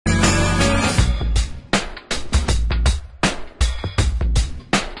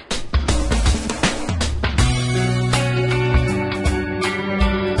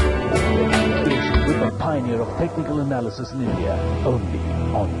analysis in India, only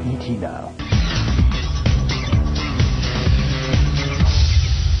on ET Now.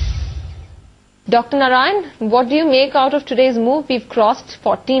 Dr. Narayan, what do you make out of today's move? We've crossed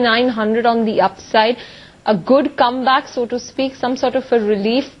 4,900 on the upside. A good comeback, so to speak, some sort of a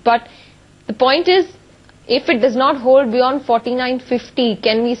relief. But the point is, if it does not hold beyond 4950,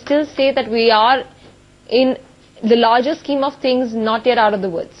 can we still say that we are, in the larger scheme of things, not yet out of the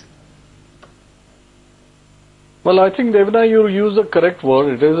woods? Well, I think, Devina, you use the correct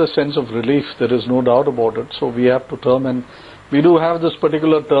word. It is a sense of relief. There is no doubt about it. So we have to term, and we do have this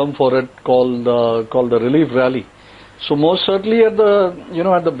particular term for it called the relief rally. So most certainly at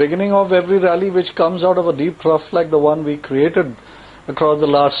the beginning of every rally which comes out of a deep trough like the one we created across the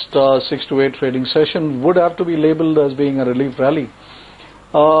last 6 to 8 trading sessions would have to be labeled as being a relief rally.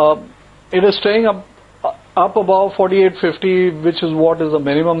 It is staying up above 4850, which is what is the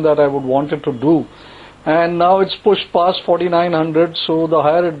minimum that I would want it to do. And now it's pushed past 4900, so the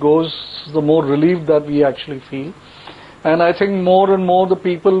higher it goes, the more relief that we actually feel. And I think more and more the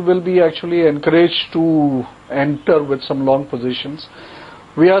people will be actually encouraged to enter with some long positions.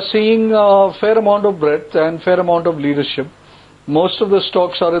 We are seeing a fair amount of breadth and fair amount of leadership. Most of the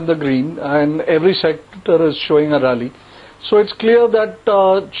stocks are in the green and every sector is showing a rally. So it's clear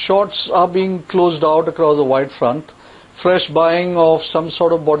that shorts are being closed out across the wide front. Fresh buying of some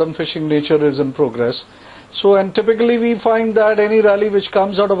sort of bottom fishing nature is in progress. So, and typically we find that any rally which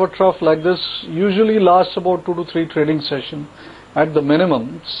comes out of a trough like this usually lasts about 2 to 3 trading sessions at the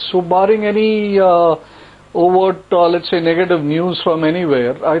minimum. So barring any overt, let's say, negative news from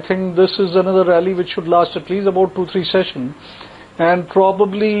anywhere, I think this is another rally which should last at least about 2-3 sessions and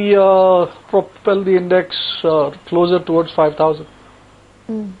probably propel the index closer towards 5,000.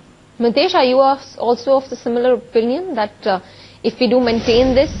 Mitesh, are you also of the similar opinion that if we do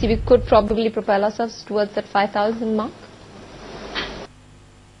maintain this, we could probably propel ourselves towards that 5,000 mark?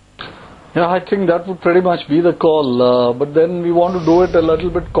 Yeah, I think that would pretty much be the call. But then we want to do it a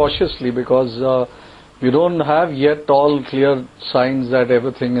little bit cautiously because we don't have yet all clear signs that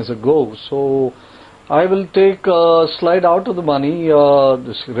everything is a go. So I will take a slide out of the money,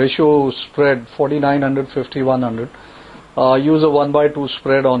 this ratio spread 4900, 5100. Use a 1/2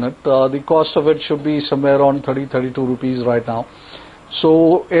 spread on it. The cost of it should be somewhere around 30-32 rupees right now.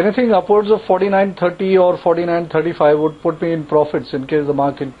 So anything upwards of 49.30 or 49.35 would put me in profits in case the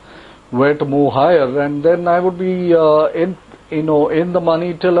market were to move higher, and then I would be in the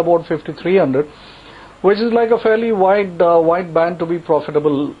money till about 5,300, which is like a fairly wide band to be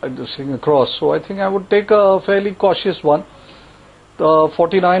profitable across. So I think I would take a fairly cautious one.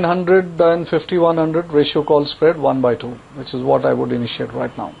 4,900 and 5,100 ratio call spread 1/2, which is what I would initiate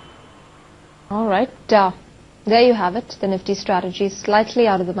right now. All right. There you have it. The Nifty strategy is slightly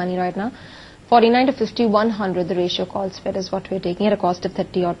out of the money right now. 49 to 5,100, the ratio call spread is what we're taking at a cost of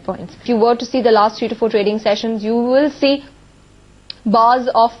 30 odd points. If you were to see the last 3 to 4 trading sessions, you will see bars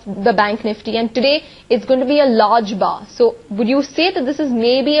of the bank Nifty, and today it's going to be a large bar. So would you say that this is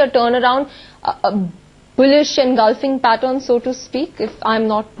maybe a turnaround, a bullish engulfing pattern, so to speak, if I'm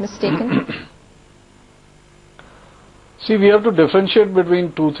not mistaken? See, we have to differentiate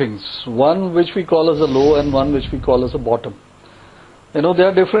between two things. One which we call as a low and one which we call as a bottom. They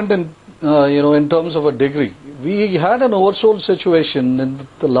are different in, in terms of a degree. We had an oversold situation in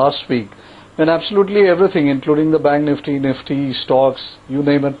the last week when absolutely everything, including the bank Nifty, stocks, you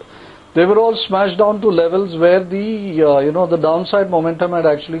name it, they were all smashed down to levels where the downside momentum had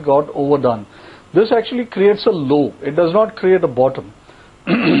actually got overdone. This actually creates a low. It does not create a bottom.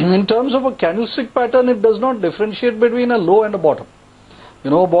 In terms of a candlestick pattern, it does not differentiate between a low and a bottom.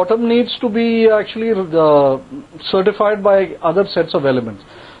 A bottom needs to be actually certified by other sets of elements.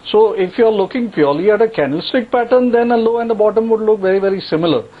 So if you're looking purely at a candlestick pattern, then a low and a bottom would look very, very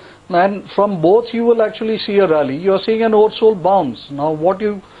similar. And from both you will actually see a rally. You're seeing an oversold bounce. Now what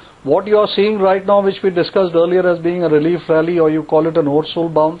you are seeing right now, which we discussed earlier as being a relief rally, or you call it an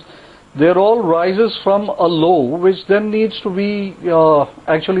oversold bounce, they're all rises from a low which then needs to be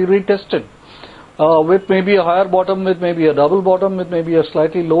actually retested with maybe a higher bottom, with maybe a double bottom, with maybe a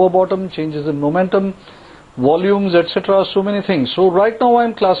slightly lower bottom, changes in momentum, volumes, etc. So many things. So right now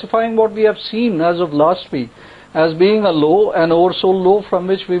I'm classifying what we have seen as of last week as being a low, an oversold low from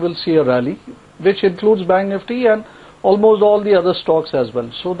which we will see a rally, which includes Bank Nifty and almost all the other stocks as well.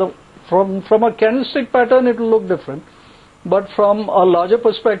 So from a candlestick pattern it will look different. But from a larger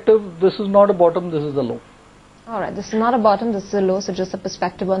perspective, this is not a bottom, this is a low. Alright, this is not a bottom, this is a low, so just a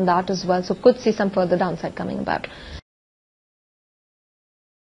perspective on that as well. So could see some further downside coming about.